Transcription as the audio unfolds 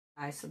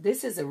Guys, so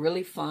this is a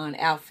really fun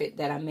outfit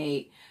that I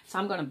made. So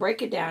I'm going to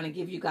break it down and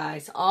give you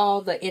guys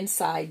all the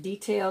inside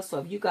details. So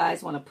if you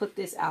guys want to put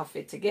this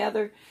outfit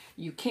together,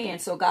 you can.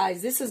 So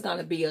guys, this is going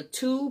to be a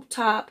tube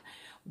top,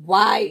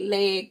 wide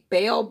leg,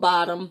 bell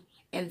bottom,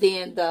 and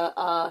then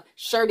the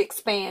shirt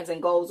expands and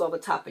goes over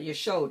top of your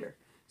shoulder.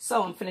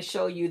 So I'm going to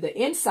show you the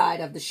inside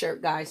of the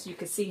shirt, guys, so you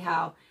can see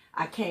how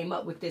I came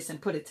up with this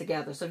and put it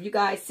together. So if you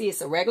guys see,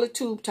 it's a regular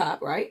tube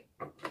top, right?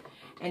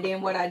 And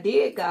then what I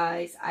did,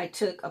 guys, I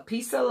took a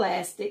piece of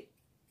elastic,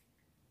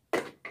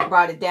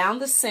 brought it down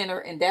the center,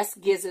 and that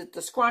gives it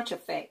the scrunch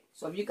effect.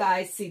 So if you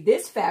guys see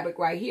this fabric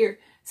right here,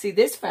 see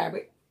this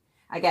fabric,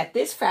 I got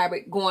this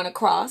fabric going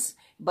across,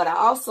 but I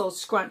also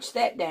scrunched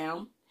that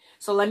down.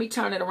 So let me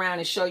turn it around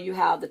and show you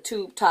how the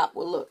tube top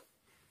will look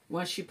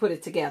once you put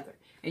it together.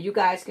 And you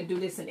guys can do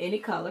this in any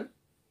color.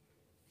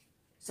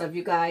 So if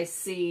you guys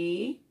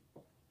see,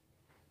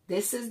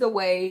 this is the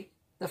way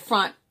the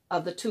front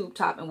of the tube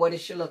top and what it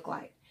should look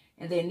like.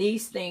 And then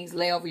these things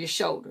lay over your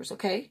shoulders,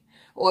 okay?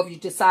 Or if you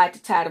decide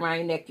to tie it around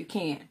your neck, you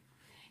can.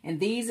 And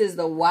these is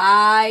the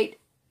wide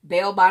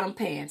bell-bottom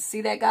pants.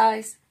 See that,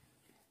 guys?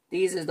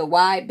 These is the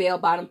wide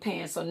bell-bottom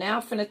pants. So now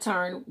I'm going to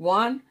turn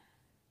one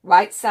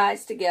right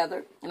sides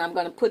together. And I'm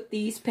going to put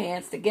these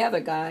pants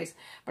together, guys.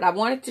 But I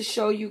wanted to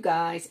show you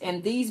guys,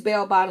 and these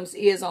bell-bottoms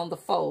is on the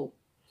fold.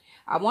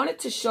 I wanted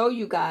to show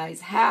you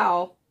guys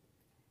how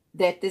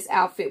that this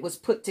outfit was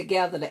put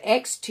together, the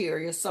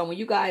exterior. So when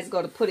you guys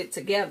go to put it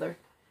together,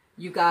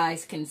 you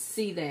guys can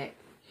see that.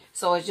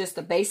 So it's just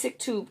a basic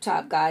tube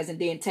top, guys. And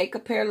then take a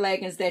pair of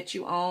leggings that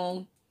you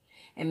own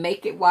and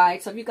make it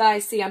wide. So if you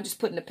guys see, I'm just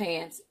putting the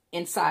pants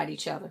inside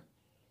each other.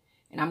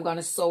 And I'm going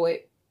to sew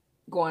it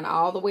going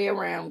all the way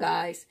around,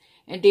 guys.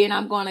 And then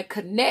I'm going to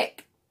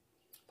connect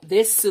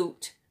this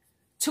suit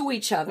to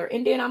each other.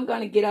 And then I'm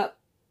going to get up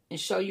and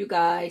show you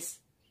guys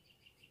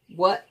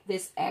what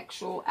this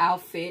actual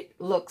outfit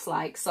looks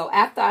like. So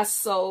after I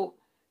sew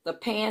the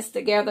pants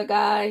together,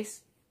 guys,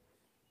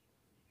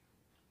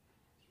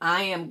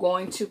 I am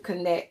going to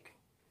connect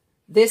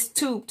this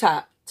tube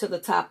top to the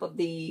top of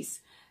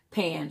these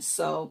pants.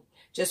 So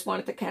just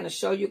wanted to kind of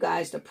show you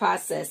guys the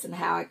process and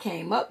how I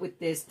came up with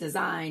this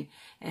design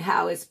and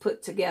how it's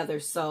put together.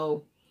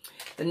 So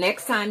the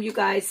next time you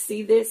guys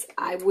see this,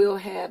 I will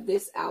have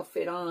this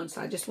outfit on.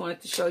 So I just wanted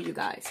to show you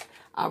guys.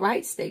 All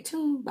right, stay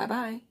tuned.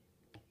 Bye-bye.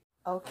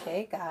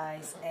 Okay,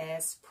 guys,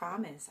 as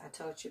promised, I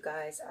told you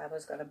guys I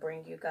was going to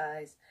bring you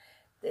guys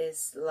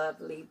this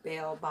lovely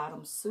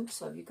bell-bottom suit.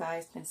 So if you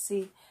guys can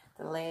see,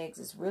 the legs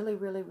is really,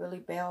 really, really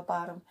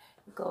bell-bottom.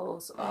 It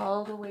goes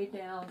all the way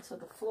down to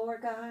the floor,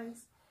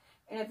 guys.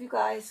 And if you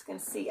guys can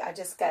see, I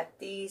just got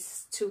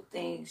these two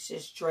things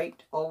just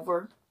draped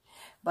over.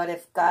 But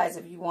if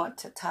you want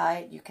to tie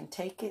it, you can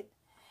take it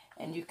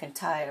and you can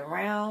tie it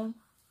around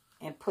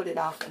and put it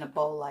off in a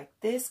bow like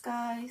this,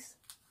 guys.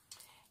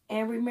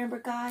 And remember,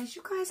 guys,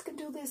 you guys can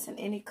do this in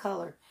any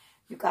color.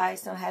 You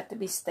guys don't have to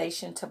be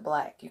stationed to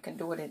black. You can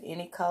do it in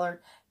any color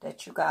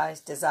that you guys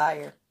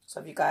desire. So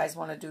if you guys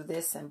want to do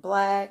this in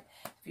black,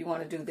 if you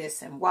want to do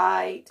this in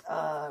white,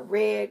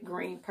 red,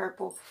 green,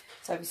 purple.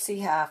 So if you see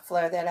how I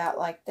flare that out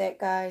like that,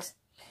 guys,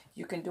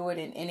 you can do it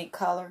in any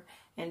color.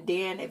 And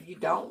then if you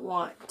don't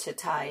want to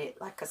tie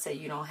it, like I say,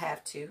 you don't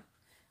have to.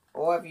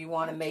 Or if you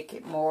want to make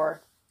it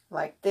more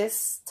like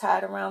this,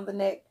 tied around the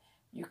neck,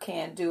 you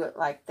can do it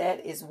like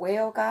that as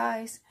well,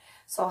 guys.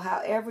 So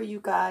however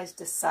you guys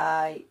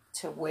decide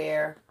to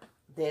wear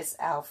this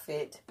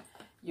outfit,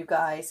 you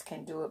guys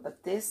can do it.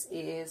 But this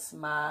is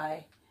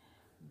my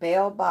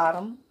bell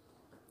bottom.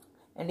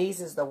 And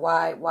these is the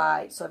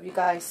wide. So if you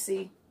guys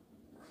see,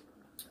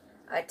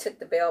 I took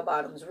the bell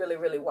bottoms really,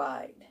 really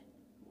wide.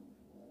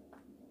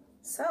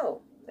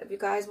 So if you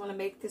guys want to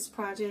make this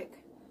project,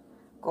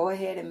 go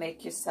ahead and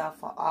make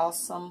yourself an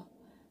awesome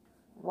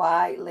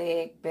wide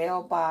leg,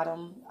 bell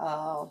bottom,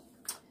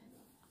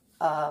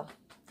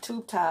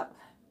 tube top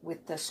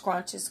with the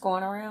scrunches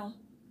going around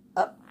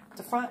up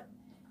the front.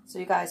 So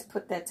you guys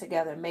put that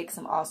together and make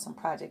some awesome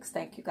projects.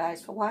 Thank you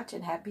guys for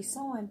watching. Happy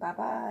sewing.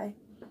 Bye-bye.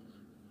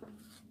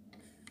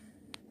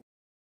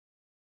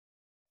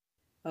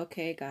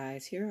 Okay,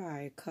 guys, here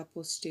are a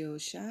couple still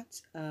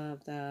shots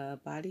of the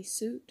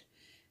bodysuit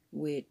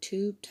with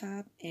tube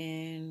top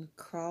and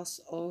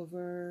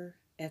crossover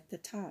at the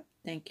top.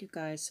 Thank you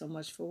guys so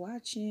much for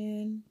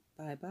watching.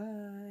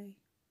 Bye-bye.